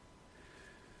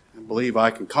I believe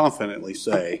I can confidently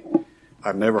say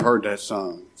I've never heard that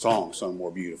song sung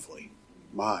more beautifully.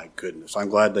 My goodness, I'm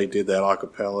glad they did that a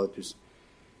cappella.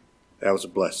 That was a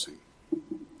blessing.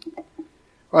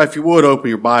 All right, if you would, open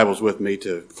your Bibles with me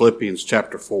to Philippians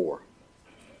chapter 4.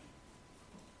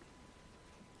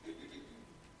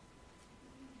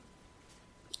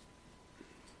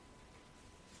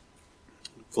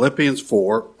 Philippians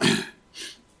 4.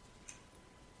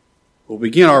 We'll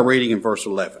begin our reading in verse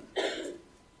 11.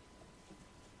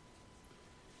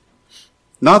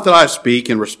 Not that I speak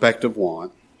in respect of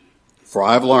want, for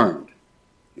I have learned,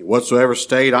 in whatsoever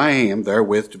state I am,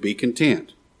 therewith to be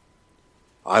content.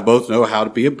 I both know how to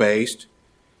be abased,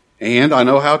 and I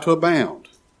know how to abound.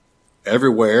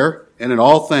 Everywhere and in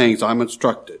all things I am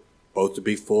instructed, both to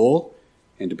be full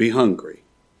and to be hungry,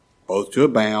 both to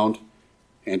abound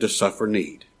and to suffer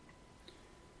need.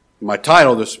 My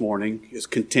title this morning is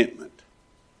Contentment.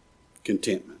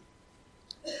 Contentment.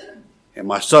 And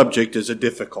my subject is a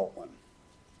difficult one,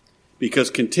 because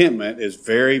contentment is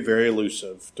very, very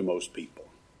elusive to most people.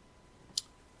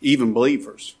 Even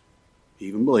believers.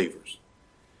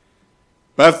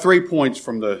 But I have 3 points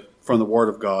from the Word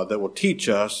of God that will teach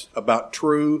us about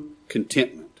true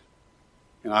contentment.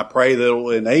 And I pray that it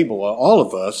will enable all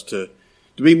of us to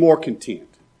be more content,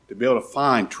 to be able to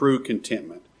find true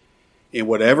contentment in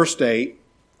whatever state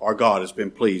our God has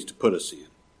been pleased to put us in.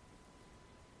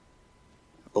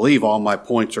 I believe all my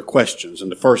points are questions,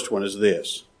 and the first one is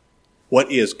this.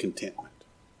 What is contentment?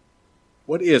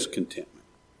 What is contentment?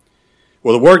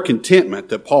 Well, the word contentment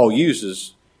that Paul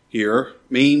uses here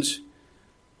means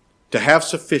to have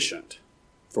sufficient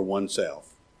for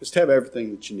oneself. Just have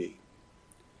everything that you need.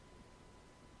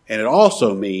 And it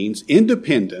also means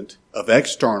independent of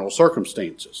external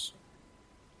circumstances.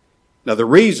 Now, the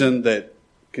reason that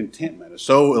contentment is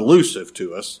so elusive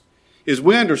to us is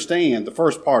we understand the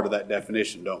first part of that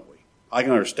definition, don't we? I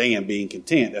can understand being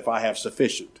content if I have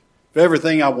sufficient. If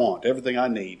everything I want, everything I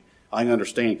need, I can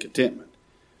understand contentment.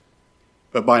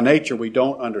 But by nature, we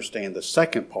don't understand the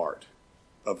second part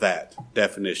of that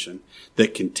definition,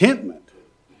 that contentment,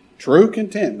 true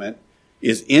contentment,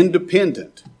 is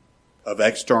independent of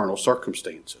external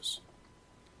circumstances.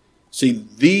 See,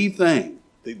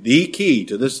 the key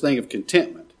to this thing of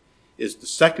contentment is the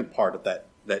second part of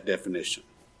that definition.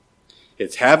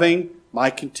 It's having my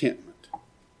contentment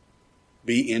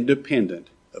be independent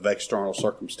of external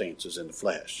circumstances in the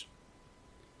flesh.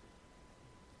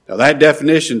 Now that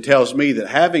definition tells me that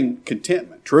having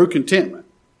contentment, true contentment,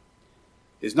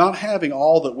 is not having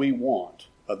all that we want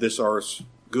of this earth's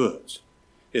goods.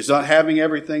 It's not having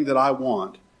everything that I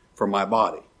want for my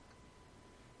body.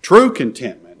 True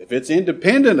contentment, if it's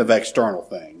independent of external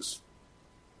things,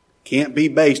 can't be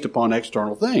based upon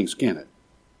external things, can it?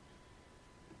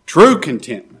 True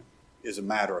contentment is a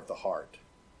matter of the heart.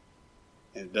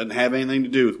 And it doesn't have anything to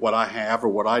do with what I have or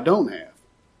what I don't have.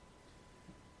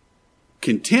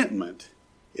 Contentment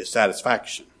is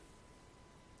satisfaction.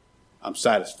 I'm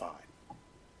satisfied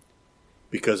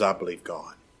because I believe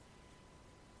God.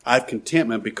 I have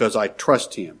contentment because I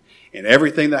trust Him. And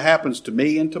everything that happens to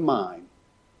me and to mine,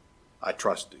 I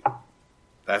trust Him.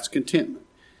 That's contentment.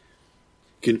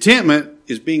 Contentment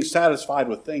is being satisfied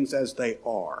with things as they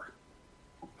are.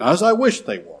 Not as I wish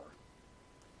they were,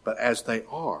 but as they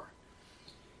are.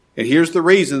 And here's the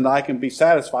reason that I can be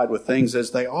satisfied with things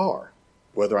as they are.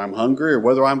 Whether I'm hungry or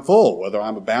whether I'm full, whether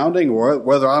I'm abounding or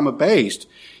whether I'm abased.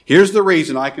 Here's the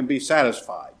reason I can be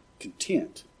satisfied,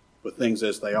 content with things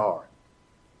as they are.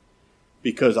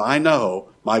 Because I know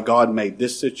my God made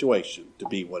this situation to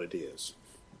be what it is.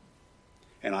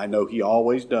 And I know He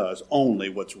always does only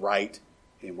what's right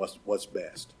and what's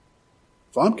best.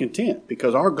 So I'm content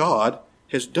because our God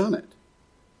has done it.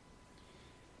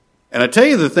 And I tell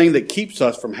you the thing that keeps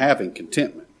us from having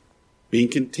contentment, being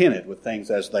contented with things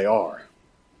as they are,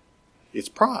 it's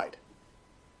pride.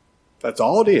 That's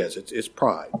all it is. It's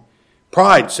pride.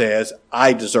 Pride says,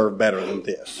 I deserve better than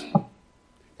this.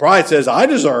 Pride says, I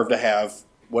deserve to have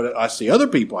what I see other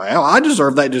people have. I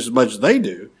deserve that just as much as they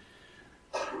do.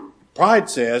 Pride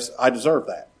says, I deserve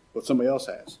that, what somebody else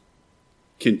has.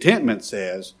 Contentment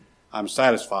says, I'm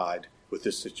satisfied with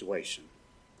this situation.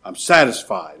 I'm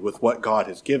satisfied with what God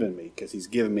has given me because He's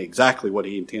given me exactly what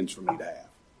He intends for me to have.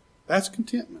 That's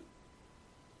contentment.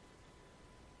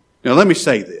 Now let me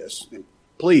say this, and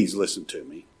please listen to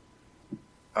me.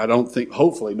 I don't think,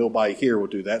 hopefully nobody here will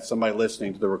do that. Somebody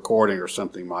listening to the recording or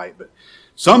something might, but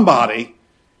somebody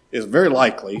is very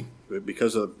likely,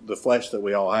 because of the flesh that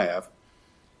we all have,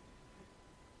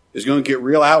 is going to get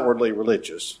real outwardly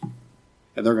religious,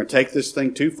 and they're going to take this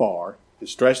thing too far and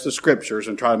stretch the Scriptures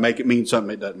and try to make it mean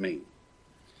something it doesn't mean.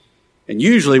 And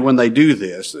usually when they do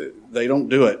this, they don't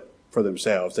do it for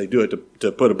themselves. They do it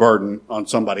to put a burden on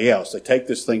somebody else. They take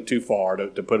this thing too far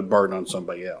to put a burden on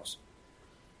somebody else.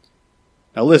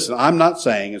 Now listen, I'm not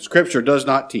saying, and Scripture does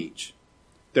not teach,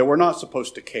 that we're not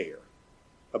supposed to care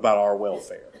about our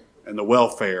welfare and the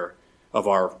welfare of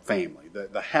our family,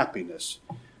 the happiness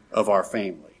of our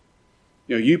family.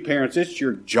 You know, you parents, it's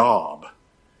your job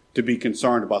to be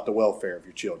concerned about the welfare of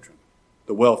your children,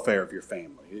 the welfare of your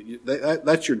family.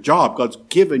 That's your job. God's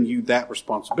given you that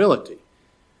responsibility.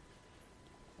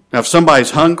 Now, if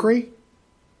somebody's hungry,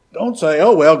 don't say,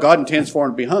 oh, well, God intends for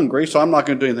them to be hungry, so I'm not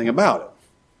going to do anything about it.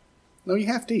 No, you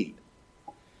have to eat.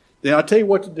 Then I'll tell you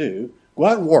what to do. Go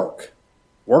out and work.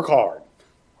 Work hard.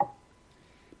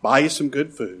 Buy you some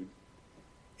good food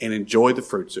and enjoy the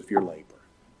fruits of your labor.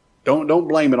 Don't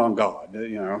blame it on God,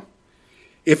 you know.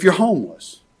 If you're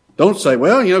homeless, don't say,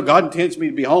 well, you know, God intends me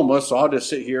to be homeless, so I'll just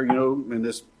sit here, you know, in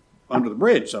this under the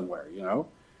bridge somewhere, you know.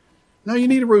 No, you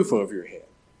need a roof over your head.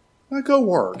 Now go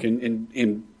work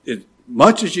and as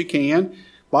much as you can,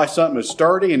 buy something as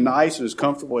sturdy and nice and as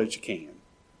comfortable as you can.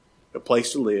 A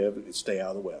place to live and stay out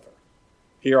of the weather.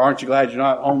 Here, aren't you glad you're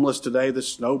not homeless today? The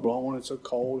snow blowing, it's so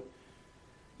cold.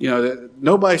 You know,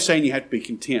 nobody's saying you have to be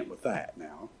content with that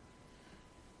now.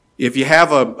 If you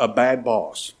have a bad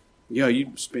boss, you know,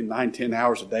 you spend 9-10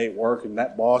 hours a day at work and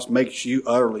that boss makes you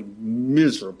utterly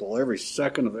miserable every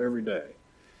second of every day.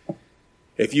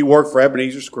 If you work for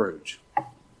Ebenezer Scrooge,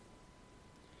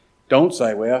 don't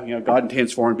say, well, you know, God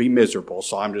intends for him to be miserable,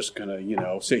 so I'm just going to, you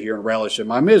know, sit here and relish in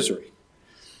my misery.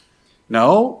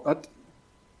 No,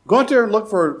 go out there and look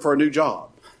for a new job.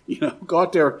 You know, go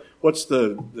out there. What's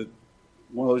the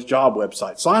one of those job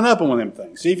websites? Sign up on one of them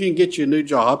things. See if you can get you a new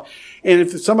job. And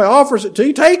if somebody offers it to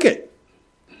you, take it.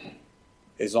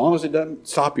 As long as it doesn't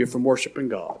stop you from worshiping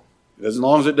God. As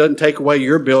long as it doesn't take away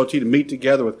your ability to meet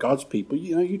together with God's people,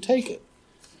 you know, you take it.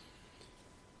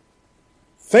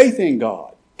 Faith in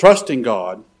God, trusting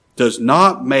God, does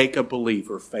not make a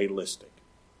believer fatalistic.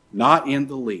 Not in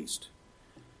the least.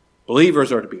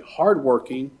 Believers are to be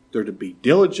hardworking, they're to be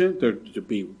diligent, they're to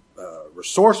be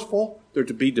resourceful, they're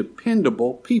to be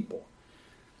dependable people.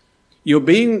 You know,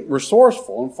 being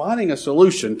resourceful and finding a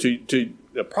solution to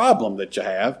the problem that you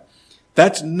have,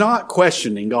 that's not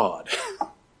questioning God.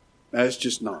 That's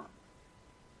just not.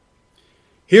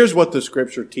 Here's what the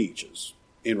Scripture teaches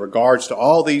in regards to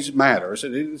all these matters,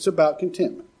 and it's about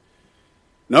contentment.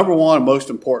 Number one, and most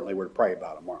importantly, we're to pray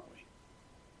about them, aren't we?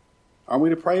 Aren't we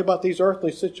to pray about these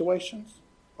earthly situations?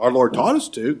 Our Lord taught us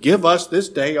to. Give us this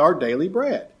day our daily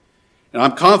bread. And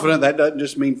I'm confident that doesn't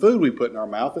just mean food we put in our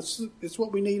mouth. It's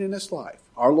what we need in this life.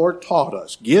 Our Lord taught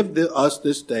us, give us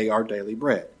this day our daily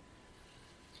bread.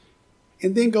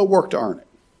 And then go work to earn it.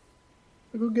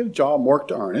 Go get a job and work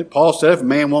to earn it. Paul said if a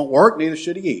man won't work, neither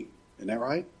should he eat. Isn't that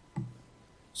right?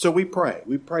 So we pray.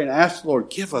 We pray and ask the Lord,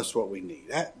 give us what we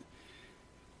need.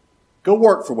 Go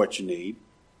work for what you need.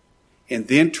 And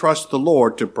then trust the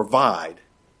Lord to provide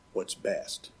what's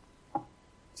best.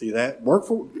 See that?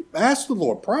 Ask the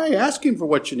Lord. Pray. Ask Him for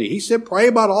what you need. He said, pray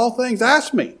about all things.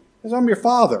 Ask me, because I'm your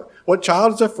Father. What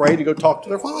child is afraid to go talk to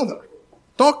their father?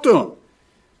 Talk to him.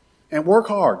 And work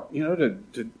hard, you know,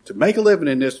 to make a living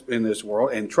in this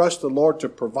world and trust the Lord to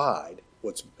provide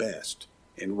what's best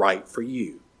and right for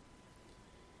you.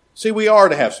 See, we are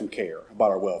to have some care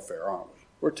about our welfare, aren't we?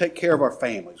 We're to take care of our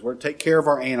families. We're to take care of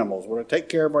our animals. We're to take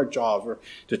care of our jobs. We're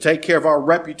to take care of our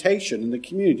reputation in the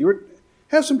community. We're to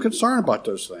have some concern about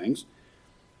those things.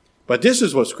 But this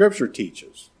is what Scripture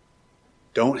teaches.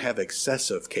 Don't have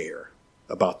excessive care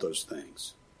about those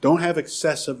things. Don't have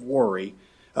excessive worry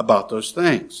about those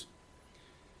things.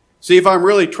 See, if I'm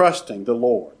really trusting the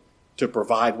Lord to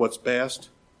provide what's best,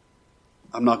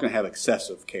 I'm not going to have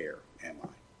excessive care, am I?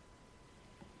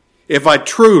 If I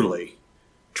truly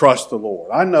trust the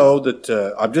Lord, I know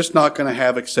that I'm just not going to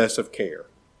have excessive care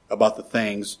about the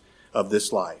things of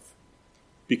this life,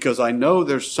 because I know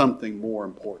there's something more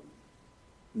important.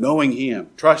 Knowing Him,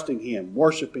 trusting Him,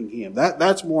 worshiping Him,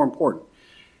 that's more important.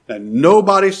 Now,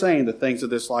 nobody's saying the things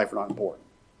of this life are not important.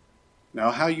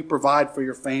 Now, how you provide for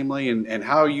your family and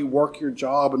how you work your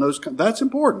job and that's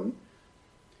important.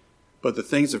 But the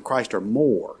things of Christ are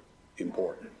more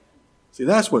important. See,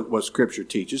 that's what Scripture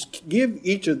teaches. Give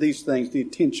each of these things the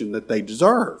attention that they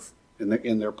deserve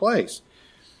in their place.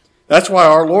 That's why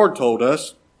our Lord told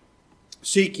us,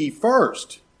 seek ye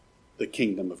first the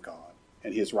kingdom of God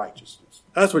and His righteousness.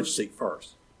 That's what you seek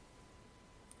first.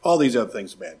 All these other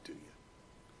things will be added to you.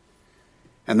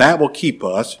 And that will keep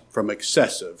us from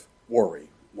excessive worry.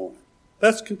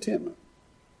 That's contentment.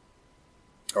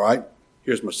 All right,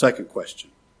 here's my second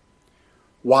question.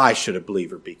 Why should a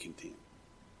believer be content?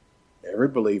 Every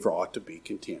believer ought to be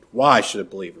content. Why should a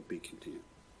believer be content?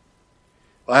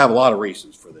 Well, I have a lot of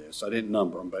reasons for this. I didn't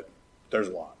number them, but there's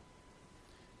a lot.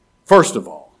 First of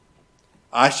all,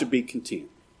 I should be content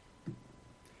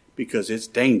because it's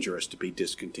dangerous to be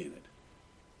discontented.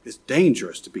 It's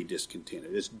dangerous to be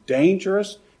discontented. It's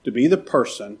dangerous to be the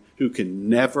person who can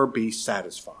never be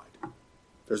satisfied.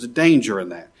 There's a danger in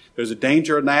that. There's a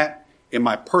danger in that in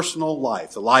my personal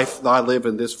life, the life that I live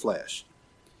in this flesh.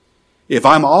 If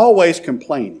I'm always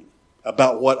complaining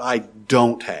about what I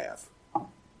don't have,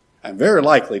 I'm very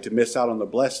likely to miss out on the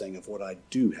blessing of what I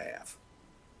do have.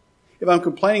 If I'm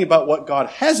complaining about what God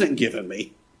hasn't given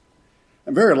me,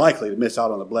 I'm very likely to miss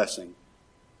out on the blessing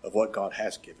of what God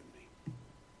has given me.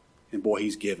 And boy,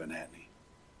 He's given, hasn't He?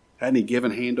 Hadn't He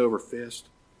given hand over fist?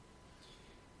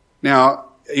 Now,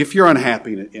 if you're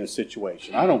unhappy in a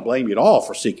situation, I don't blame you at all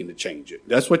for seeking to change it.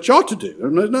 That's what you ought to do.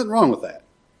 There's nothing wrong with that.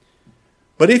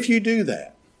 But if you do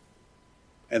that,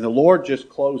 and the Lord just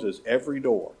closes every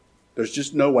door, there's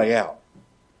just no way out.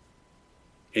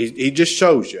 He just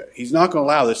shows you. He's not going to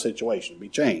allow this situation to be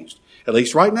changed. At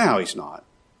least right now He's not.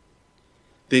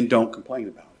 Then don't complain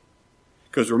about it.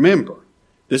 Because remember,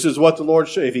 this is what the Lord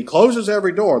should. If He closes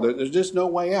every door, there's just no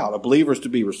way out. A believer is to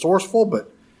be resourceful, but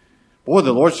boy,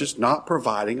 the Lord's just not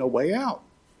providing a way out.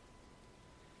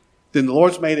 Then the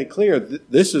Lord's made it clear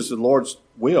this is the Lord's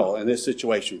will in this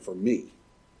situation for me.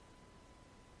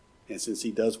 And since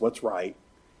He does what's right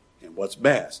and what's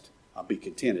best, I'll be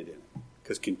contented in it.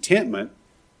 Because contentment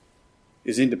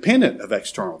is independent of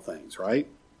external things, right?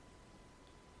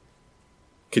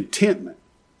 Contentment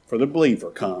for the believer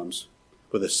comes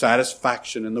with a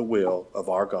satisfaction in the will of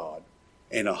our God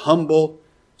and a humble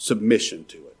submission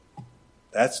to it.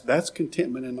 That's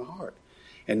contentment in the heart.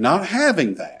 And not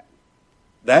having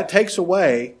that takes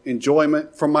away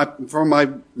enjoyment from my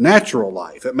natural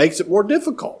life. It makes it more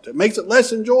difficult. It makes it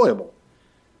less enjoyable.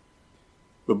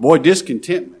 But boy,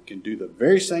 discontentment can do the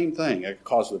very same thing. It can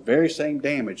cause the very same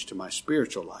damage to my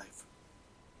spiritual life.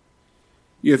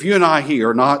 If you and I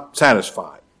here are not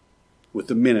satisfied with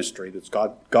the ministry that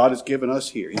God has given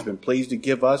us here, He's been pleased to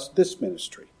give us this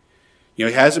ministry. He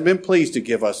hasn't been pleased to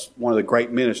give us one of the great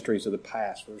ministries of the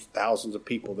past. There's thousands of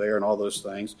people there and all those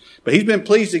things. But He's been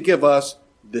pleased to give us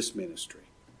this ministry.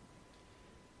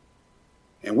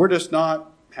 And we're just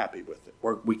not happy with it.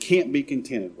 We can't be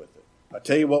contented with it. I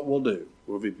tell you what we'll do.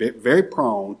 We'll be very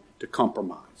prone to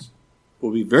compromise.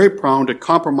 We'll be very prone to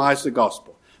compromise the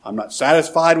gospel. I'm not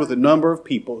satisfied with the number of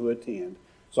people who attend,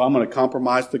 so I'm going to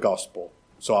compromise the gospel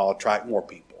so I'll attract more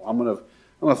people. I'm going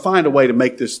to find a way to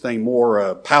make this thing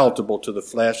more palatable to the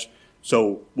flesh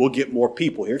so we'll get more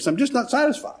people here. So I'm just not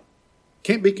satisfied.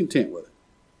 Can't be content with it.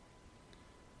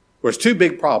 There's two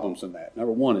big problems in that.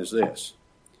 Number one is this.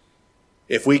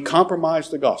 If we compromise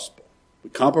the gospel,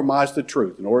 we compromise the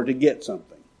truth in order to get something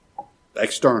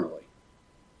externally,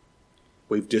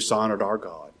 we've dishonored our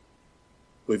God.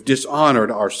 We've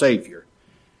dishonored our Savior.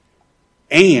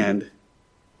 And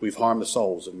we've harmed the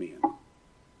souls of men.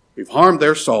 We've harmed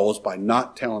their souls by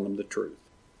not telling them the truth.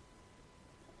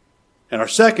 And our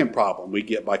second problem we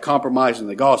get by compromising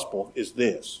the gospel is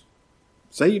this.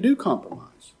 Say you do compromise.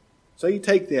 Say you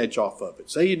take the edge off of it.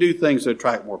 Say you do things that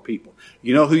attract more people.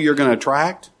 You know who you're going to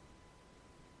attract?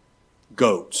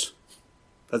 Goats.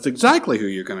 That's exactly who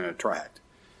you're going to attract.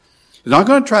 It's not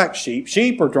going to attract sheep.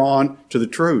 Sheep are drawn to the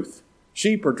truth.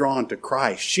 Sheep are drawn to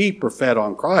Christ. Sheep are fed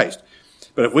on Christ.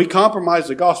 But if we compromise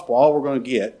the gospel, all we're going to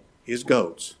get is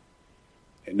goats.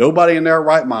 And nobody in their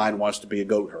right mind wants to be a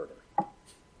goat herder.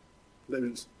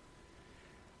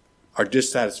 Our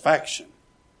dissatisfaction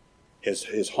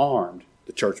has harmed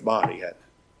the church body, hasn't it?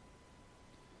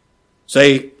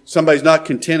 Say somebody's not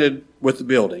contented with the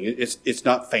building. It's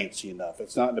not fancy enough.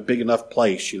 It's not in a big enough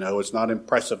place. It's not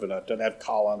impressive enough. Doesn't have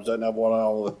columns. Doesn't have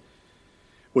all the.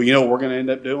 Well, you know what we're going to end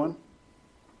up doing?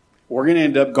 We're going to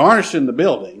end up garnishing the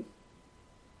building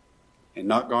and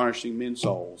not garnishing men's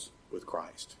souls with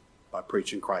Christ by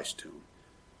preaching Christ to them.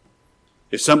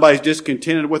 If somebody's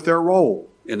discontented with their role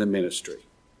in the ministry,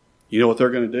 you know what they're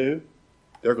going to do?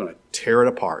 They're going to tear it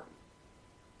apart.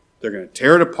 They're going to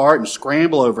tear it apart and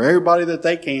scramble over everybody that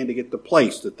they can to get the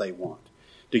place that they want,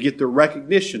 to get the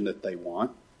recognition that they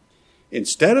want,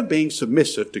 instead of being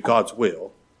submissive to God's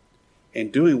will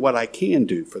and doing what I can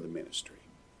do for the ministry.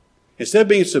 Instead of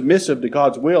being submissive to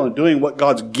God's will and doing what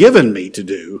God's given me to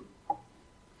do,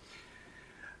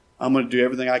 I'm going to do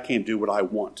everything I can, do what I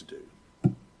want to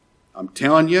do. I'm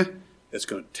telling you, it's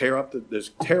going to tear up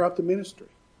the ministry,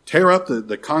 tear up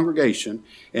the congregation,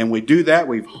 and we do that,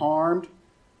 we've harmed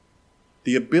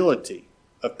the ability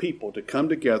of people to come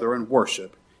together and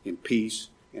worship in peace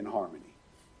and harmony.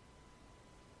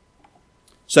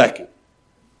 Second,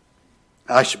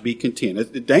 I should be content.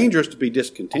 It's dangerous to be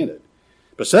discontented.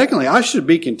 But secondly, I should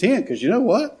be content because you know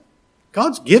what?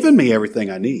 God's given me everything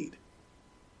I need.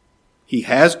 He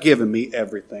has given me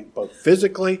everything, both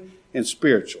physically and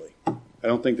spiritually. I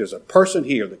don't think there's a person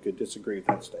here that could disagree with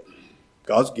that statement.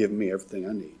 God's given me everything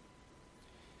I need.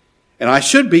 And I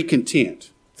should be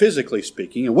content, physically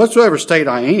speaking, in whatsoever state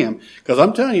I am, because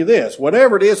I'm telling you this,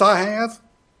 whatever it is I have,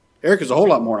 Eric, is a whole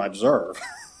lot more than I deserve.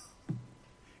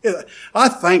 I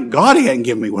thank God He hadn't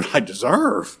given me what I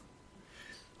deserve.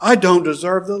 I don't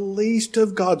deserve the least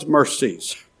of God's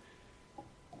mercies.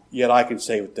 Yet I can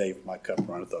say with David, my cup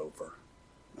runneth over.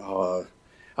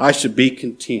 I should be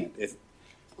content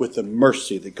with the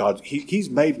mercy that God, He's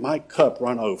made my cup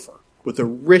run over with the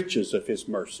riches of His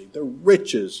mercy, the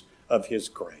riches of His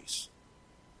grace.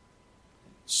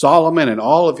 Solomon and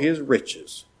all of his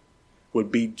riches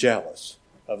would be jealous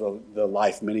of the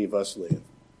life many of us live.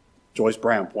 Joyce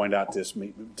Brown pointed out this.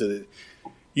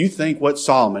 You think what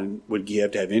Solomon would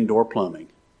give to have indoor plumbing.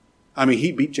 I mean,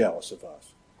 he'd be jealous of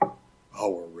us. Oh,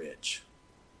 we're rich.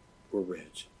 We're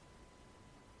rich.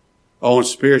 Oh, and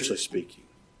spiritually speaking,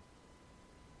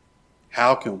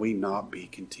 how can we not be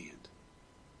content?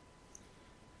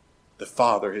 The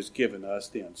Father has given us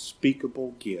the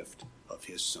unspeakable gift of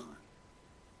His Son.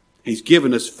 He's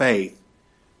given us faith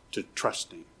to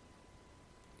trust Him.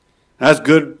 That's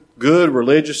good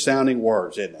religious sounding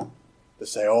words, isn't it? To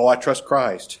say, oh, I trust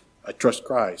Christ. I trust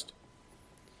Christ.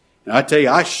 And I tell you,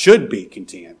 I should be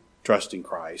content trusting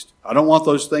Christ. I don't want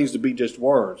those things to be just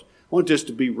words. I want this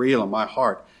to be real in my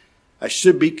heart. I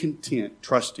should be content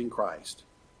trusting Christ.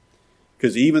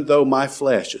 Because even though my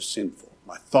flesh is sinful,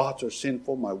 my thoughts are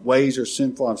sinful, my ways are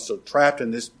sinful, I'm still trapped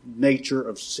in this nature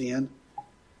of sin,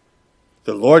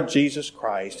 the Lord Jesus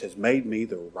Christ has made me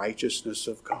the righteousness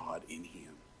of God in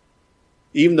Him.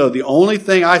 Even though the only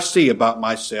thing I see about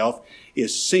myself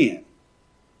is sin,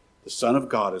 the Son of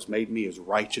God has made me as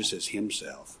righteous as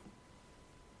Himself.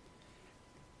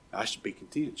 I should be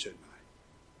content, shouldn't I?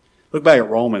 Look back at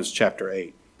Romans chapter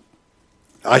 8.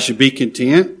 I should be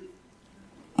content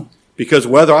because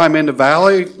whether I'm in the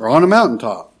valley or on a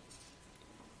mountaintop,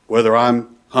 whether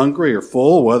I'm hungry or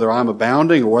full, whether I'm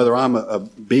abounding or whether I'm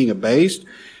being abased,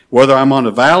 whether I'm on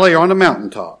the valley or on the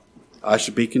mountaintop, I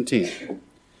should be content.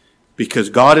 Because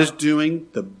God is doing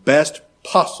the best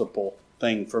possible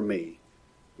thing for me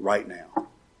right now,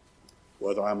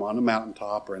 whether I'm on the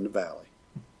mountaintop or in the valley.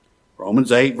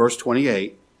 Romans 8, verse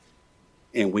 28,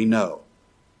 and we know.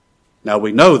 Now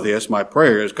we know this. My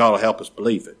prayer is God will help us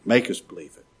believe it, make us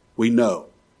believe it. We know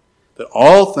that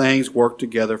all things work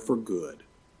together for good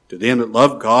to them that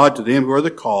love God, to them who are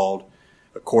the called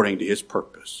according to His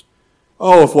purpose.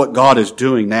 Oh, if what God is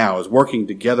doing now is working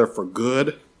together for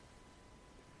good,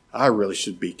 I really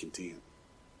should be content.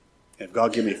 And if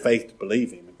God give me faith to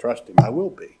believe Him and trust Him, I will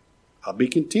be. I'll be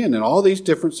content in all these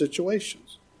different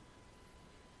situations.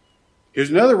 Here's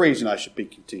another reason I should be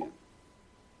content.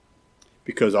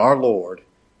 Because our Lord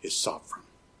is sovereign.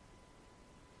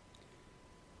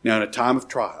 Now, in a time of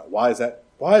trial, why is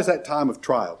that time of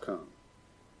trial come?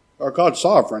 Our God's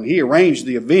sovereign. He arranged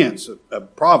the events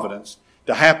of providence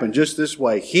to happen just this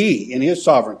way. He, in His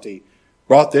sovereignty,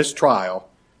 brought this trial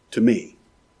to me.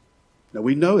 Now,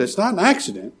 we know it's not an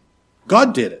accident.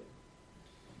 God did it.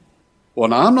 Well,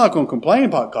 now, I'm not going to complain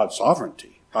about God's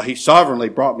sovereignty, how He sovereignly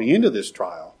brought me into this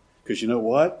trial. Because you know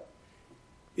what?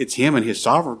 It's Him and His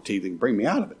sovereignty that can bring me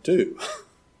out of it too.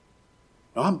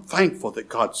 Now, I'm thankful that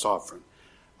God's sovereign.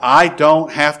 I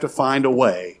don't have to find a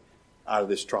way out of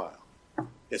this trial.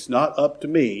 It's not up to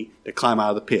me to climb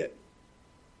out of the pit.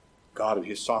 God in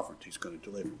His sovereignty is going to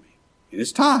deliver me. In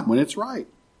His time, when it's right.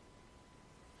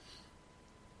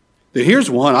 Then here's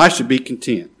one, I should be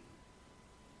content.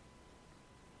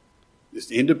 It's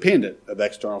independent of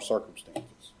external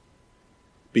circumstances.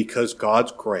 Because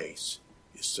God's grace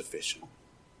is sufficient.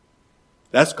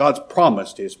 That's God's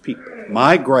promise to His people.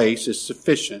 My grace is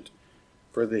sufficient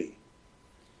for thee.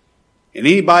 And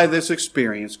anybody that's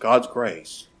experienced God's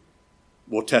grace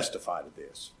will testify to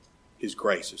this. His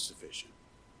grace is sufficient.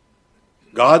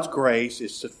 God's grace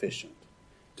is sufficient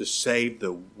to save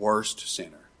the worst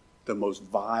sinner, the most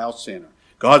vile sinner.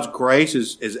 God's grace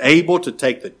is able to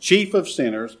take the chief of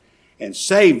sinners and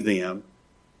save them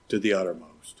to the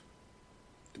uttermost,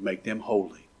 to make them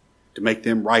holy, to make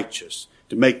them righteous,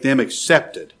 to make them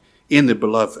accepted in the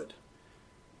beloved.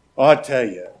 I tell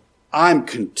you, I'm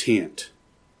content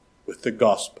with the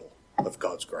gospel of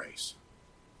God's grace.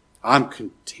 I'm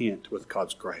content with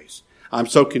God's grace. I'm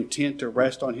so content to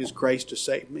rest on His grace to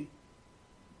save me.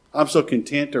 I'm so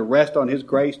content to rest on His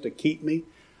grace to keep me.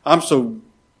 I'm so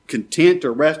content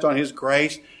to rest on His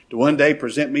grace to one day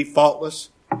present me faultless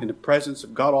in the presence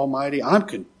of God Almighty. I'm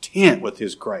content with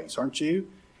His grace, aren't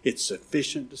you? It's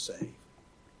sufficient to save.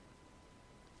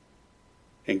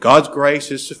 And God's grace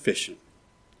is sufficient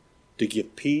to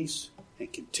give peace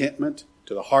and contentment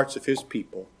to the hearts of His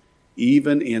people,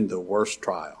 even in the worst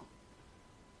trial.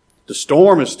 The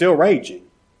storm is still raging,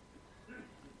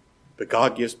 but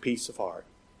God gives peace of heart,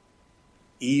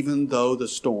 even though the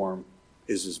storm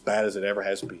is as bad as it ever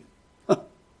has been.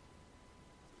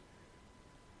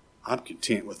 I'm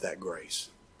content with that grace,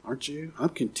 aren't you? I'm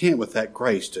content with that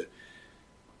grace to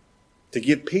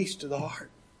give peace to the heart.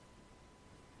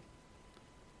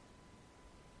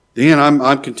 Then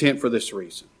I'm content for this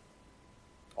reason.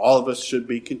 All of us should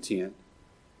be content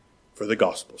for the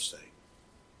gospel's sake.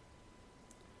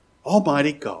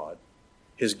 Almighty God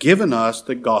has given us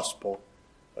the gospel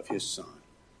of His Son.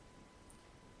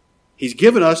 He's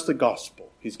given us the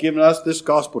gospel. He's given us this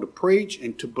gospel to preach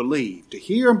and to believe, to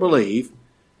hear and believe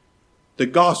the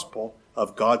gospel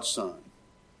of God's Son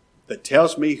that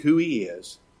tells me who He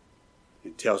is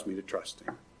and tells me to trust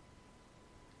Him.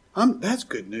 That's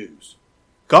good news.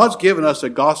 God's given us a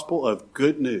gospel of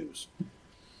good news.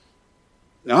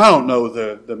 Now, I don't know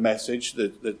the message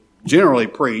that generally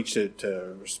preached,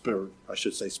 I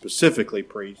should say specifically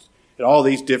preached, at all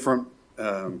these different,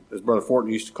 as Brother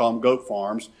Fortin used to call them, goat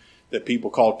farms, that people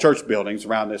call church buildings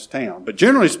around this town. But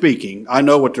generally speaking, I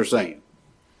know what they're saying.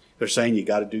 They're saying you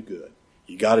got to do good.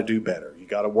 You got to do better. You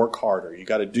got to work harder. You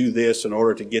got to do this in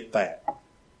order to get that.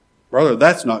 Brother,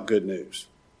 that's not good news.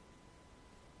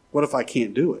 What if I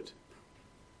can't do it?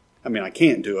 I mean, I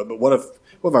can't do it, but what if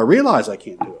I realize I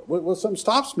can't do it? What if something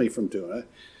stops me from doing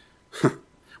it?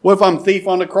 What if I'm a thief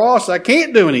on the cross? I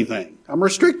can't do anything. I'm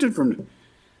restricted from.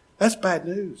 That's bad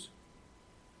news.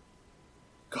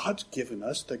 God's given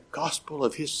us the gospel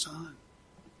of His Son.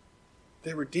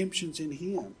 The redemption's in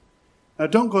Him. Now,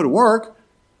 don't go to work.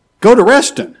 Go to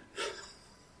resting.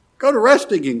 Go to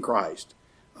resting in Christ.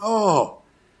 Oh,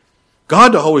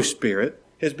 God the Holy Spirit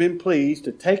has been pleased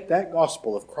to take that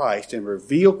gospel of Christ and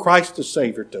reveal Christ the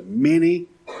Savior to many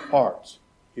hearts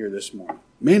here this morning.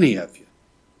 Many of you.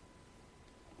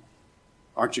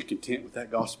 Aren't you content with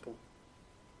that gospel?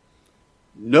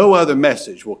 No other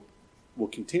message will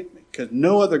content me, because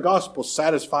no other gospel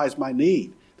satisfies my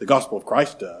need. The gospel of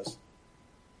Christ does.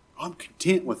 I'm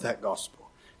content with that gospel.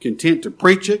 Content to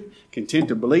preach it, content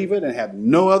to believe it, and have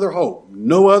no other hope,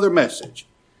 no other message.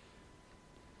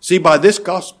 See, by this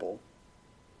gospel,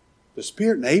 the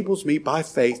Spirit enables me by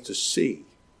faith to see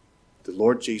the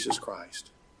Lord Jesus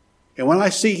Christ. And when I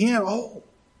see Him,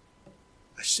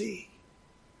 I see.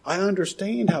 I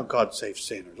understand how God saves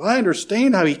sinners. I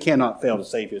understand how He cannot fail to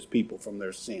save His people from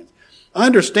their sins. I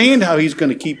understand how He's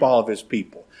going to keep all of His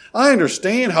people. I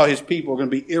understand how His people are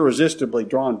going to be irresistibly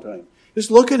drawn to Him.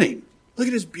 Just look at Him. Look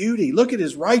at His beauty. Look at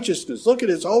His righteousness. Look at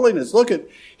His holiness. Look at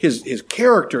His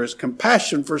character, His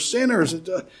compassion for sinners.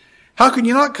 How can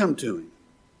you not come to Him?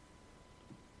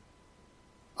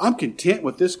 I'm content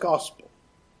with this gospel,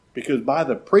 because by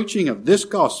the preaching of this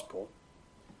gospel,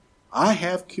 I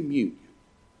have communion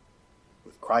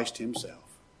with Christ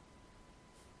Himself.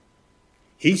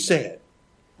 He said,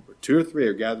 where 2 or 3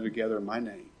 are gathered together in my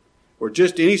name, or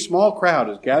just any small crowd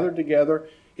is gathered together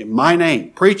in my name,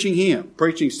 preaching Him,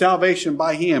 preaching salvation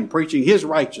by Him, preaching His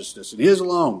righteousness and His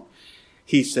alone.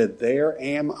 He said, there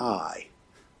am I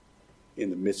in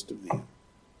the midst of them.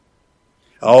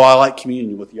 Oh, I like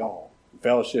communion with y'all,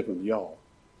 fellowship with y'all.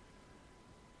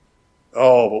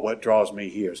 Oh, but what draws me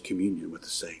here is communion with the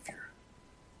Savior.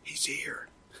 He's here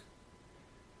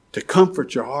to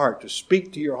comfort your heart, to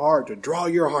speak to your heart, to draw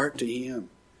your heart to Him.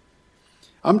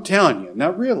 I'm telling you,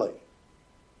 now really,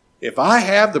 if I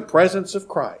have the presence of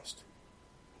Christ,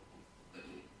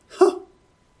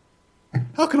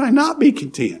 how can I not be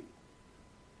content?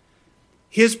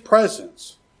 His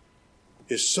presence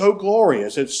is so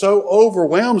glorious, it so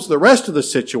overwhelms the rest of the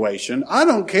situation. I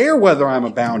don't care whether I'm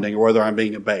abounding or whether I'm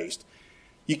being abased.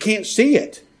 You can't see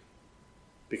it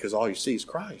because all you see is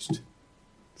Christ.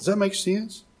 Does that make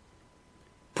sense?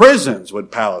 Prisons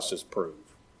would palaces prove.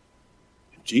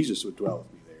 If Jesus would dwell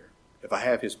with me there, if I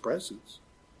have His presence.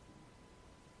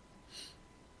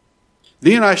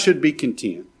 Then I should be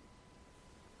content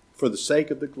for the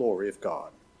sake of the glory of God.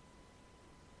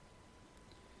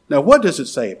 Now, what does it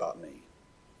say about me?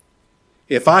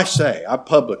 If I say, I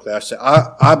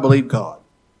believe God.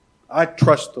 I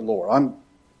trust the Lord.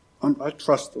 I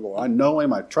trust the Lord. I know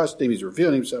Him. I trust Him. He's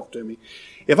revealed Himself to me.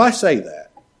 If I say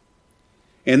that,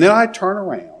 and then I turn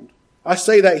around, I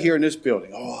say that here in this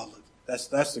building. Oh,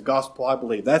 that's the gospel I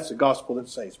believe. That's the gospel that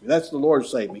saves me. That's the Lord who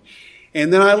saved me.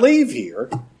 And then I leave here,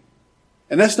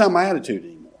 and that's not my attitude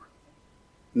anymore.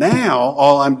 Now,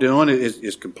 all I'm doing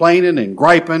is complaining and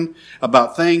griping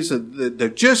about things that they're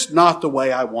just not the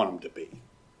way I want them to be.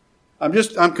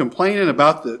 I'm complaining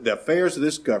about the affairs of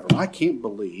this government. I can't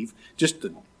believe just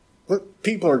what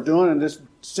people are doing and just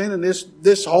sending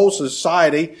this whole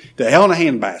society to hell in a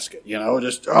handbasket.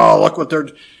 Look what they're.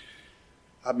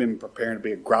 I've been preparing to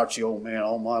be a grouchy old man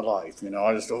all my life.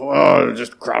 They're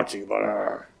just grouchy,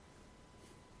 but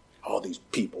all these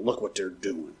people, look what they're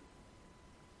doing.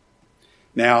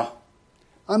 Now,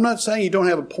 I'm not saying you don't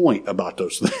have a point about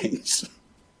those things.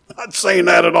 I'm not saying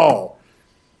that at all.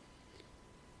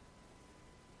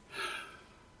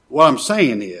 What I'm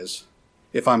saying is,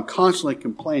 if I'm constantly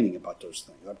complaining about those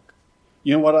things,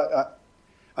 you know what?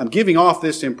 I'm giving off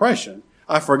this impression.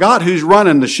 I forgot who's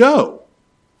running the show.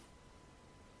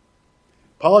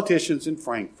 Politicians in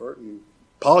Frankfurt, and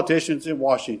politicians in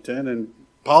Washington, and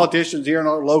politicians here in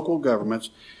our local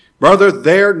governments. Brother,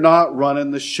 they're not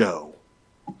running the show.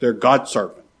 They're God's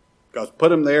servant. God's put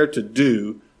them there to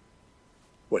do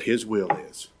what His will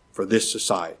is for this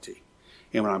society.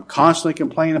 And when I'm constantly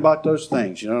complaining about those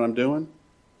things, you know what I'm doing?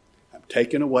 I'm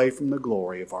taking away from the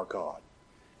glory of our God.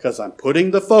 Because I'm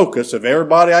putting the focus of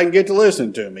everybody I can get to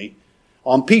listen to me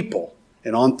on people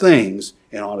and on things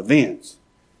and on events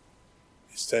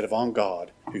instead of on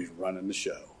God who's running the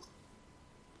show.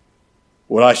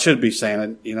 What I should be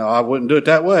saying, I wouldn't do it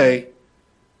that way,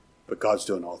 but God's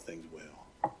doing all things well.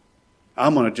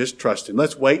 I'm going to just trust Him.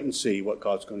 Let's wait and see what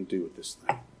God's going to do with this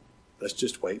thing. Let's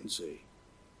just wait and see.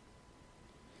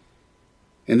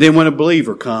 And then when a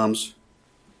believer comes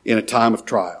in a time of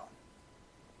trial,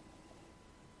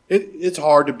 it's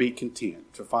hard to be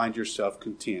content, to find yourself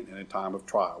content in a time of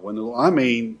trial.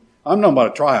 I'm not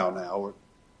about a trial now.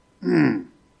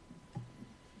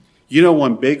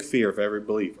 One big fear of every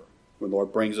believer, when the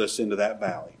Lord brings us into that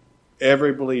valley,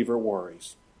 every believer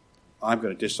worries, I'm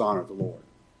going to dishonor the Lord.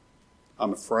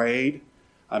 I'm afraid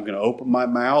I'm going to open my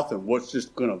mouth and what's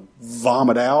just going to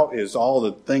vomit out is all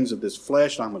the things of this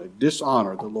flesh, and I'm going to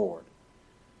dishonor the Lord.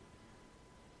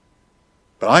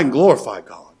 But I can glorify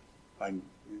God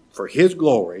for His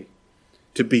glory,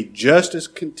 to be just as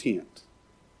content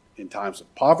in times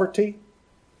of poverty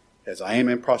as I am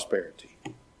in prosperity,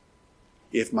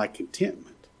 if my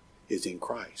contentment is in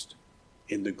Christ,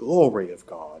 in the glory of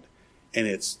God, and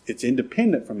it's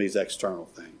independent from these external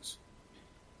things.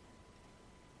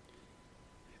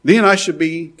 Then I should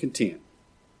be content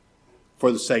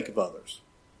for the sake of others.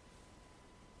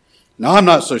 Now, I'm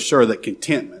not so sure that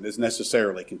contentment is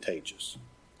necessarily contagious.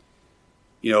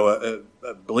 A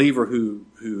believer who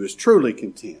is truly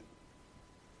content,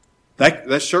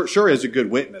 that sure is a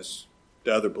good witness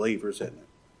to other believers, isn't it?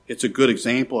 It's a good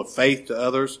example of faith to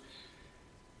others.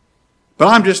 But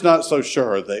I'm just not so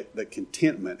sure that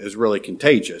contentment is really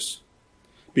contagious,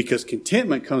 because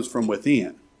contentment comes from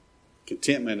within.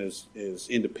 Contentment is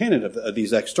independent of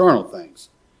these external things.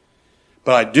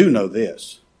 But I do know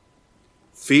this.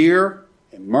 Fear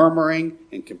and murmuring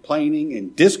and complaining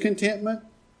and discontentment,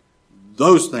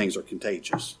 those things are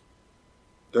contagious.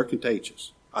 They're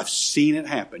contagious. I've seen it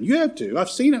happen. You have too. I've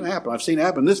seen it happen. I've seen it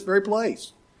happen in this very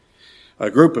place. A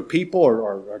group of people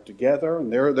are together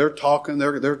and they're talking.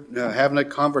 They're having a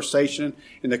conversation,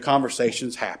 and the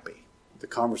conversation's happy. The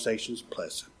conversation's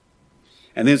pleasant.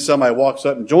 And then somebody walks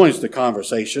up and joins the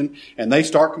conversation, and they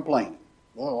start complaining.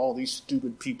 Well, all these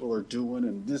stupid people are doing,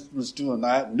 and this one's doing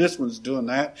that, and this one's doing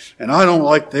that, and I don't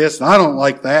like this, and I don't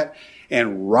like that.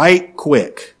 And right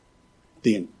quick,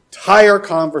 the entire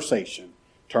conversation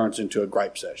turns into a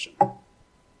gripe session.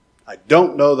 I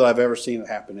don't know that I've ever seen it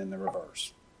happen in the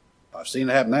reverse. I've seen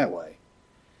it happen that way.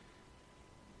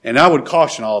 And I would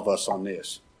caution all of us on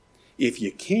this. If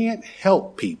you can't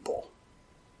help people,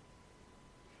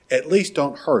 at least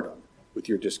don't hurt them with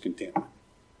your discontentment.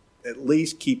 At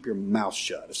least keep your mouth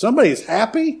shut. If somebody is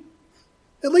happy,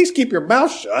 at least keep your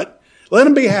mouth shut. Let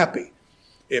them be happy.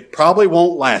 It probably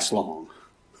won't last long.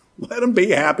 Let them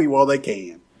be happy while they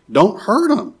can. Don't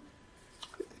hurt them.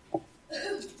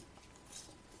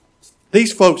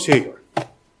 These folks here,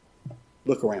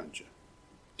 look around you.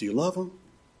 Do you love them?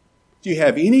 Do you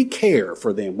have any care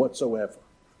for them whatsoever?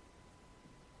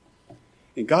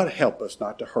 And God help us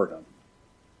not to hurt them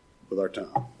with our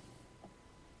tongue.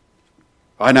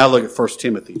 I now look at 1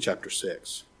 Timothy chapter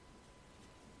 6.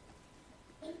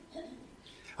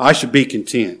 I should be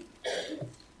content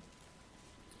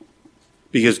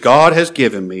because God has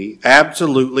given me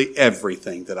absolutely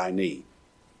everything that I need.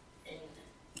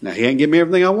 Now, He ain't given me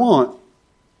everything I want,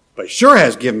 but He sure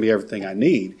has given me everything I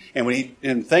need.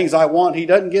 And things I want He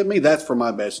doesn't give me, that's for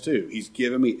my best too. He's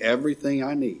given me everything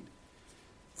I need.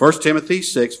 1 Timothy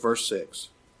 6, verse 6.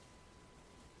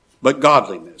 But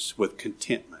godliness with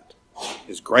contentment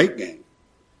is great gain.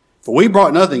 For we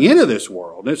brought nothing into this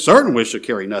world, and it's certain we shall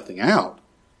carry nothing out.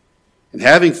 And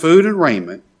having food and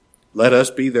raiment, let us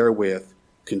be therewith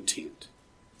content.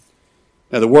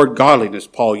 Now the word godliness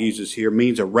Paul uses here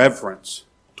means a reverence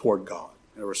toward God,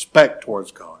 a respect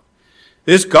towards God.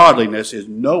 This godliness is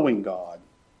knowing God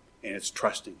and it's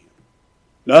trusting Him.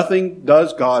 Nothing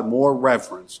does God more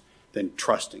reverence than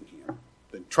trusting Him,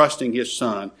 than trusting His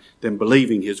Son, than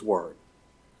believing His Word.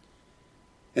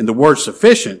 And the word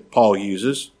sufficient Paul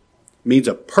uses means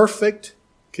a perfect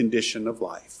condition of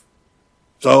life,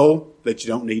 so that you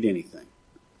don't need anything.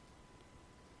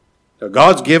 Now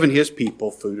God's given His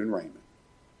people food and raiment.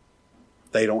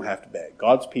 They don't have to beg.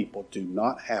 God's people do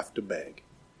not have to beg.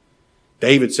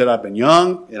 David said, I've been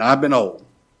young and I've been old,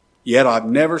 yet I've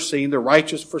never seen the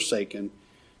righteous forsaken,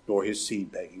 nor his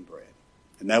seed begging bread.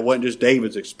 And that wasn't just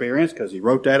David's experience, because he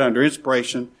wrote that under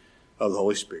inspiration of the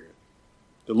Holy Spirit.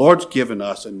 The Lord's given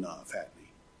us enough, hasn't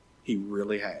He? He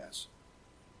really has.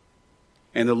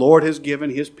 And the Lord has given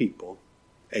His people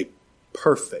a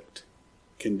perfect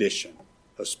condition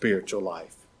of spiritual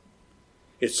life.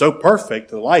 It's so perfect,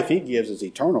 the life He gives is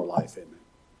eternal life, isn't it?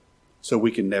 So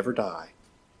we can never die.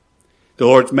 The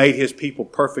Lord's made His people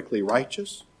perfectly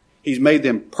righteous. He's made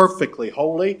them perfectly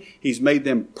holy. He's made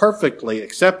them perfectly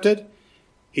accepted.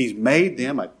 He's made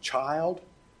them a child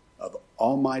of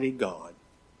Almighty God,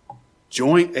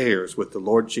 joint heirs with the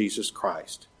Lord Jesus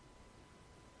Christ.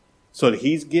 So that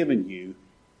He's given you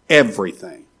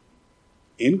everything.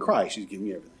 In Christ, He's given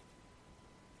you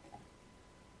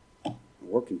everything.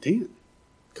 We're content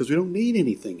because we don't need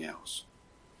anything else.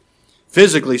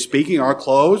 Physically speaking, our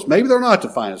clothes, maybe they're not the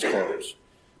finest clothes.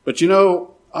 But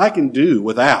I can do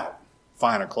without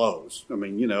finer clothes. I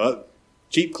mean,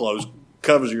 cheap clothes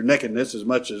covers your nakedness as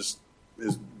much as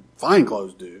fine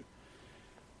clothes do.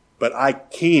 But I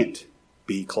can't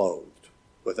be clothed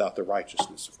without the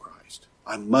righteousness of Christ.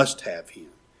 I must have Him.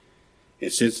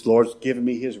 And since the Lord's given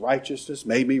me His righteousness,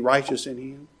 made me righteous in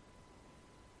Him,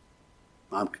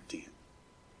 I'm content.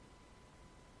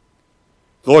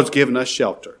 The Lord's given us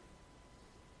shelter.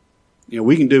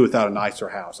 We can do without a nicer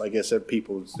house. I guess that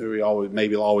people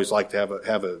always like to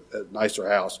have a nicer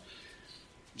house.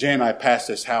 Jan and I passed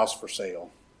this house for sale.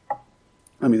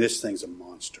 I mean, this thing's a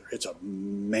monster. It's a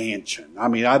mansion. I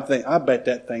mean, I bet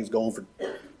that thing's going for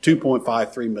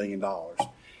 $2.53 million.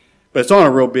 But it's on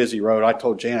a real busy road. I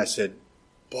told Jan, I said,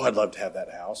 boy, I'd love to have that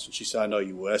house. And she said, I know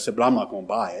you would. I said, but I'm not going to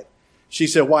buy it. She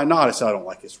said, why not? I said, I don't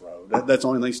like this road. That's the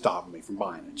only thing stopping me from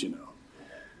buying it,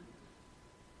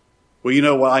 Well, you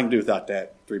know what I can do without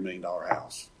that $3 million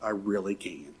house? I really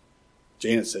can.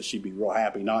 Janet says she'd be real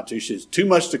happy not to. She says, too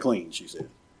much to clean, she said.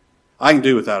 I can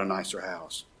do without a nicer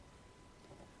house.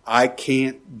 I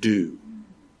can't do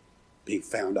being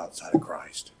found outside of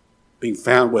Christ. Being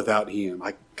found without Him.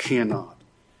 I cannot.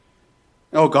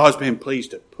 Oh, God's been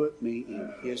pleased to put me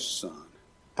in His Son.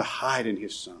 To hide in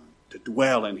His Son. To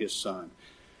dwell in His Son.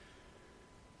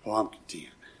 Oh, I'm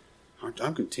content.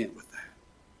 I'm content with that.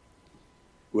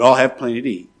 We all have plenty to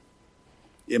eat.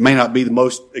 It may not be the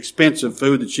most expensive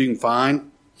food that you can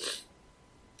find,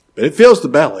 but it fills the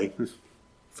belly. It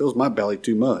fills my belly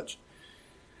too much.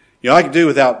 I can do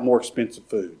without more expensive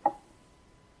food.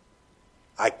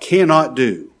 I cannot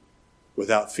do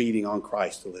without feeding on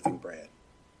Christ, the living bread.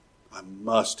 I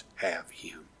must have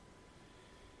Him.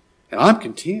 And I'm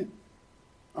content.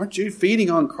 Aren't you? Feeding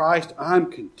on Christ,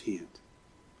 I'm content.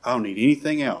 I don't need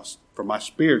anything else for my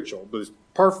spiritual, but it's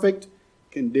perfect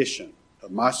condition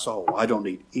of my soul. I don't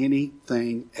need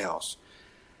anything else.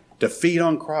 To feed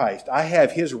on Christ, I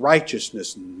have His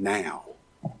righteousness now.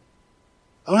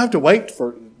 I don't have to wait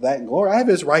for that in glory. I have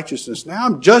His righteousness now.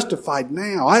 I'm justified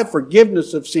now. I have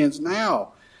forgiveness of sins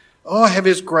now. Oh, I have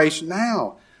His grace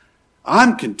now.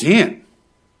 I'm content.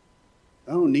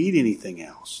 I don't need anything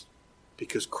else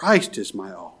because Christ is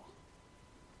my all.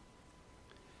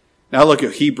 Now look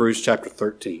at Hebrews chapter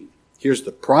 13. Here's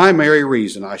the primary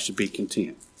reason I should be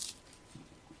content.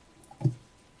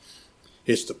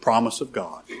 It's the promise of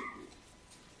God.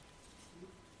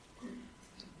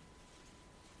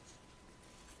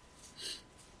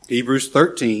 Hebrews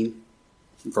 13,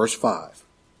 verse 5.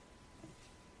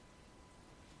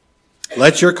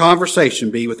 Let your conversation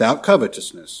be without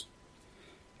covetousness,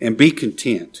 and be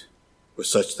content with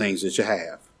such things as you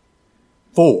have.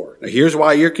 For, now here's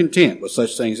why you're content with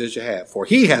such things as you have. For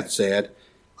He hath said,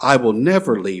 I will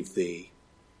never leave thee,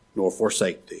 nor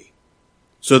forsake thee,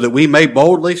 so that we may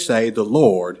boldly say, the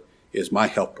Lord is my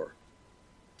helper.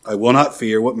 I will not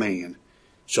fear what man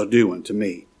shall do unto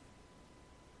me.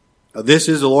 Now this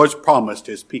is the Lord's promise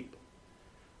to His people.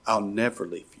 I'll never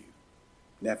leave you.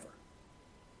 Never.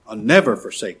 I'll never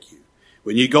forsake you.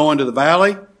 When you go into the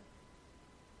valley,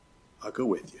 I'll go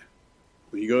with you.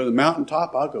 When you go to the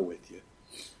mountaintop, I'll go with you.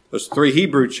 Those 3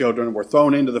 Hebrew children were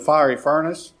thrown into the fiery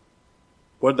furnace.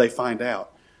 What did they find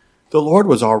out? The Lord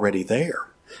was already there.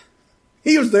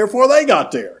 He was there before they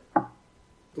got there.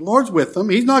 The Lord's with them.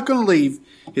 He's not going to leave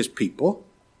his people.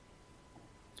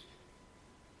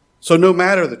 So no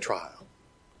matter the trial,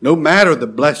 no matter the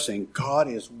blessing, God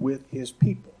is with his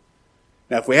people.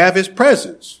 Now, if we have his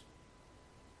presence,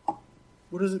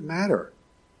 what does it matter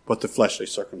what the fleshly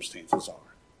circumstances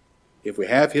are? If we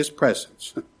have his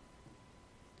presence,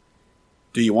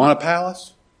 do you want a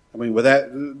palace? I mean, with that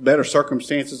better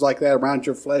circumstances like that around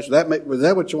your flesh, was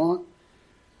that what you want?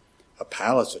 A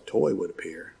palace, a toy would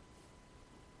appear.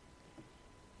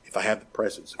 If I have the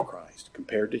presence of Christ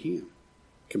compared to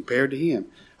him,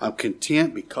 I'm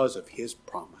content because of his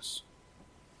promise.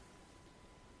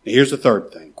 Now here's the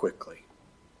third thing quickly.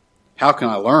 How can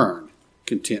I learn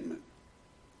contentment?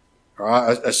 All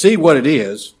right, I see what it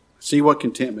is. I see what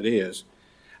contentment is.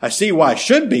 I see why I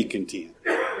should be content.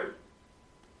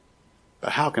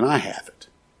 But how can I have it?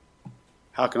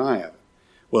 How can I have it?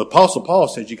 Well, Apostle Paul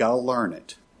says you got to learn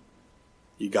it.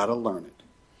 You got to learn it.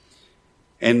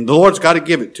 And the Lord's got to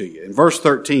give it to you. In verse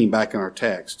 13, back in our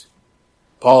text,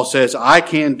 Paul says, I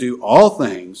can do all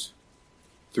things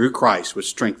through Christ, which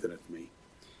strengtheneth me.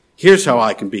 Here's how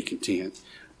I can be content.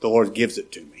 The Lord gives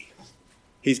it to me.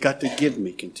 He's got to give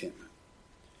me contentment.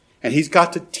 And he's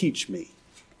got to teach me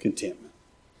contentment.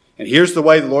 And here's the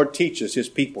way the Lord teaches his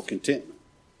people contentment.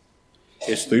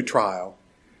 It's through trial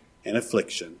and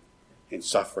affliction and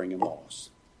suffering and loss.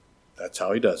 That's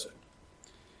how he does it.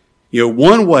 You know,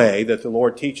 one way that the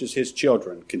Lord teaches his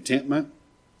children contentment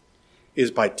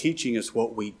is by teaching us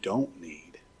what we don't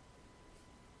need.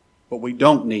 What we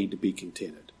don't need to be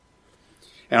contented.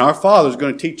 And our Father is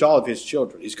going to teach all of his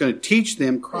children. He's going to teach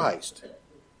them Christ.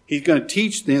 He's going to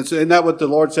teach them. So isn't that what the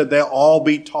Lord said? They'll all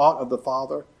be taught of the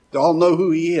Father. They'll all know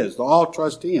who he is. They'll all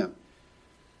trust him.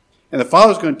 And the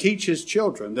Father's going to teach his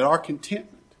children that our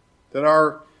contentment, that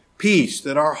our peace,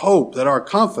 that our hope, that our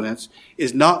confidence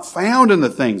is not found in the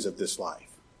things of this life.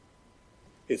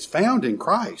 It's found in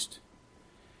Christ.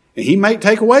 And he may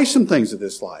take away some things of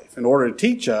this life in order to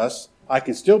teach us I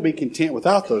can still be content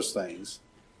without those things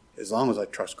as long as I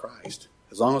trust Christ.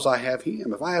 As long as I have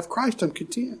him. If I have Christ, I'm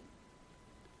content.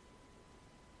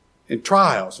 In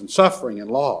trials and suffering and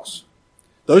loss,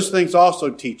 those things also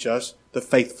teach us the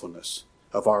faithfulness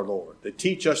of our Lord. They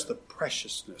teach us the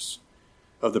preciousness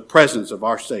of the presence of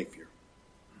our Savior.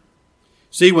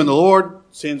 See, when the Lord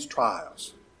sends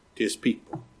trials to his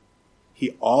people,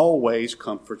 he always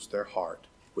comforts their heart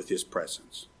with his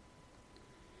presence.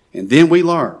 And then we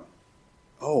learn,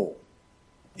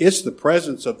 it's the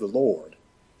presence of the Lord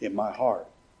in my heart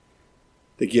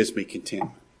that gives me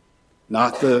contentment.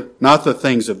 Not the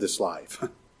things of this life.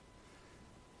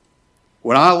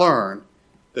 When I learn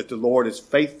that the Lord is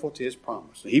faithful to his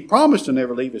promise. He promised to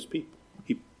never leave his people.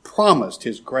 He promised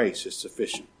his grace is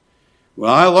sufficient. When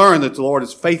I learn that the Lord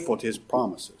is faithful to his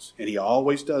promises, and he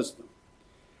always does them,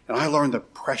 and I learn the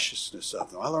preciousness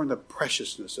of them, I learn the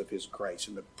preciousness of his grace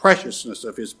and the preciousness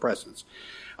of his presence,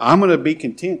 I'm going to be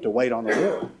content to wait on the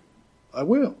Lord. I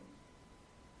will.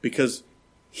 Because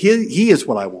he is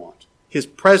what I want. His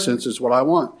presence is what I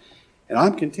want. And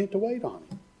I'm content to wait on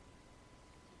him.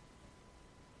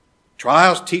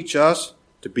 Trials teach us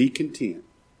to be content.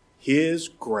 His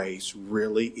grace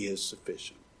really is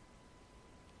sufficient.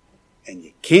 And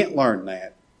you can't learn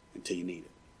that until you need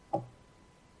it.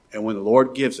 And when the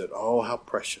Lord gives it, oh, how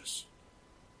precious.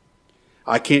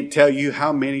 I can't tell you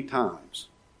how many times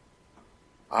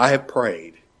I have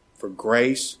prayed for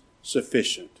grace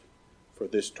sufficient for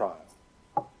this trial.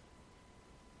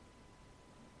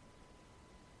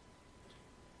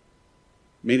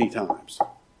 Many times.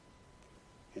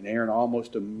 And Aaron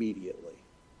almost immediately,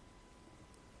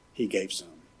 he gave some.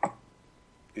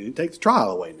 He didn't take the trial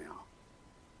away now.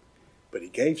 But he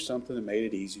gave something that made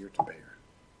it easier to bear.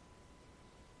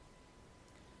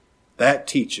 That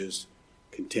teaches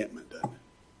contentment, doesn't it?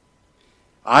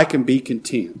 I can be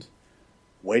content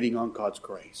waiting on God's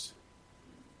grace.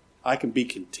 I can be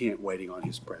content waiting on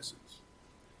his presence.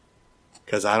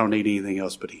 Because I don't need anything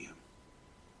else but him.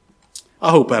 I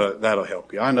hope that'll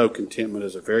help you. I know contentment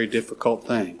is a very difficult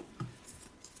thing.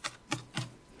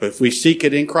 But if we seek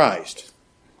it in Christ,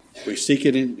 if we seek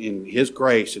it in his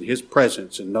grace and his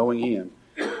presence and knowing him,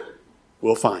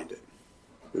 we'll find it.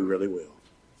 We really will.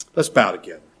 Let's bow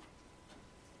together.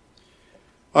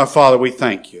 Our Father, we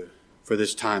thank you for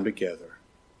this time together.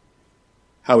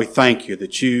 How we thank you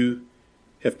that you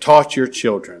have taught your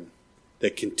children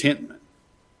that contentment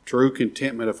True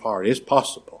contentment of heart is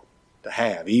possible to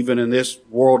have, even in this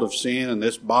world of sin and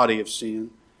this body of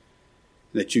sin,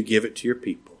 that you give it to your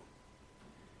people.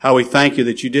 How we thank you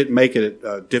that you didn't make it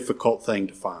a difficult thing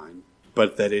to find,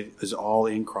 but that it is all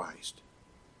in Christ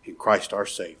our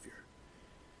Savior.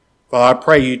 Father, I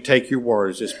pray you take your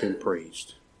word as it's been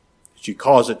preached, that you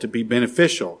cause it to be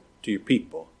beneficial to your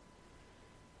people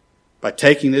by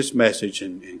taking this message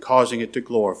and causing it to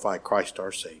glorify Christ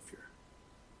our Savior,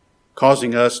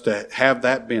 causing us to have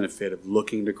that benefit of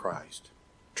looking to Christ,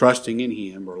 trusting in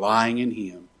Him, relying in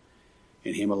Him,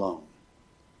 and Him alone,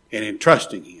 and in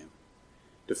trusting Him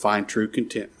to find true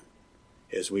contentment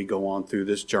as we go on through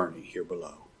this journey here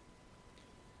below.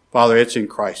 Father, it's in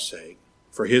Christ's sake,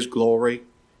 for His glory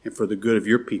and for the good of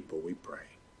your people, we pray.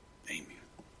 Amen.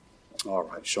 All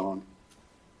right, Sean.